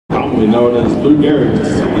commonly known as Lou Gehrig's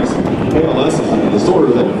disease, ALS is a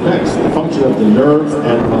disorder that affects the function of the nerves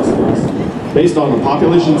and muscles. Based on the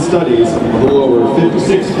population studies, a little over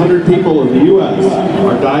 5,600 people in the U.S.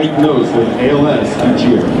 are diagnosed with ALS each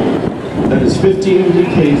year. That is 15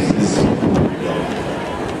 cases.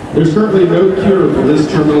 There's currently no cure for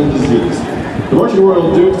this terminal disease. The Marching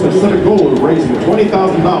Royal Dukes have set a goal of raising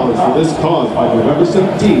 $20,000 for this cause by November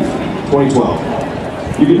 17th, 2012.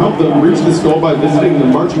 You can help them reach this goal by visiting the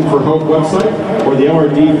Marching for Hope website or the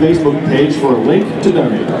MRD Facebook page for a link to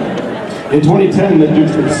donate. In 2010, the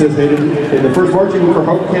Dukes participated in the first Marching for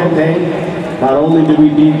Hope campaign. Not only did we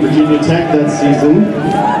beat Virginia Tech that season,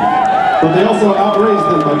 but they also outraised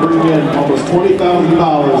them by bringing in almost $20,000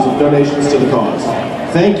 of donations to the cause.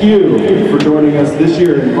 Thank you for joining us this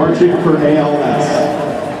year in Marching for ALS.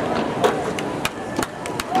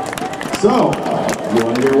 So, you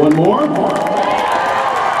want to hear one more?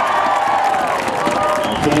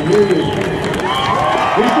 I can't hear you.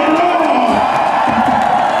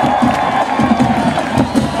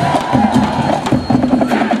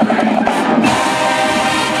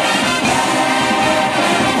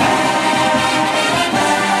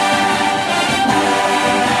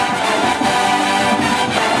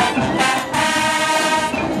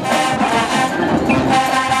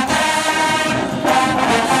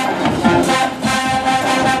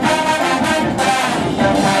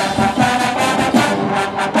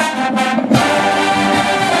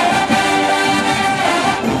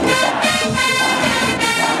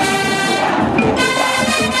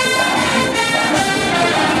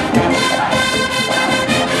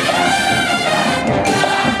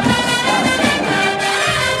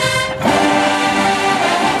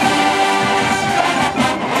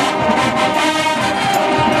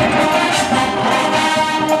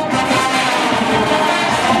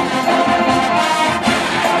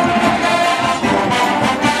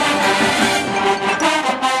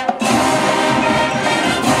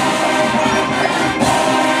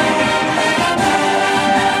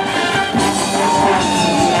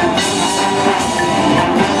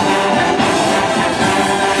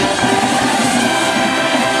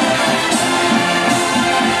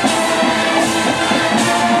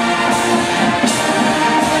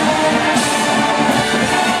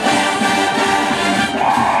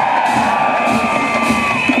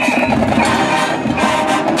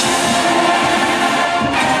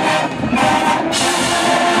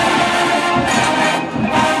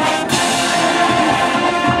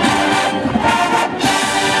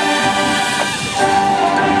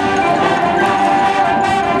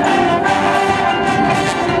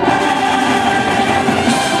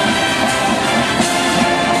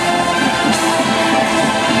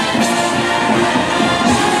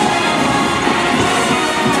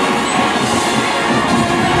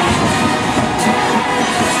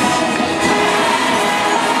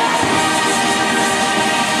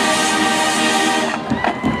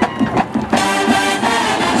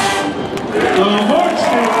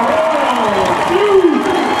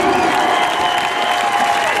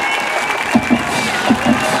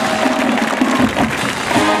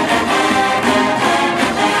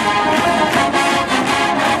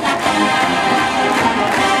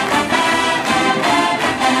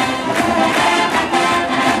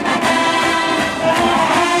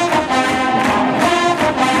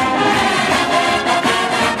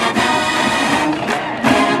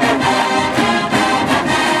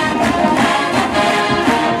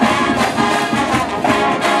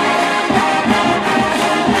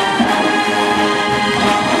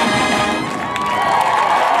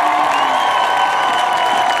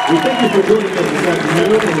 We thank you for joining us this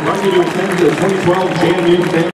afternoon and invite you to attend the 2012 JMU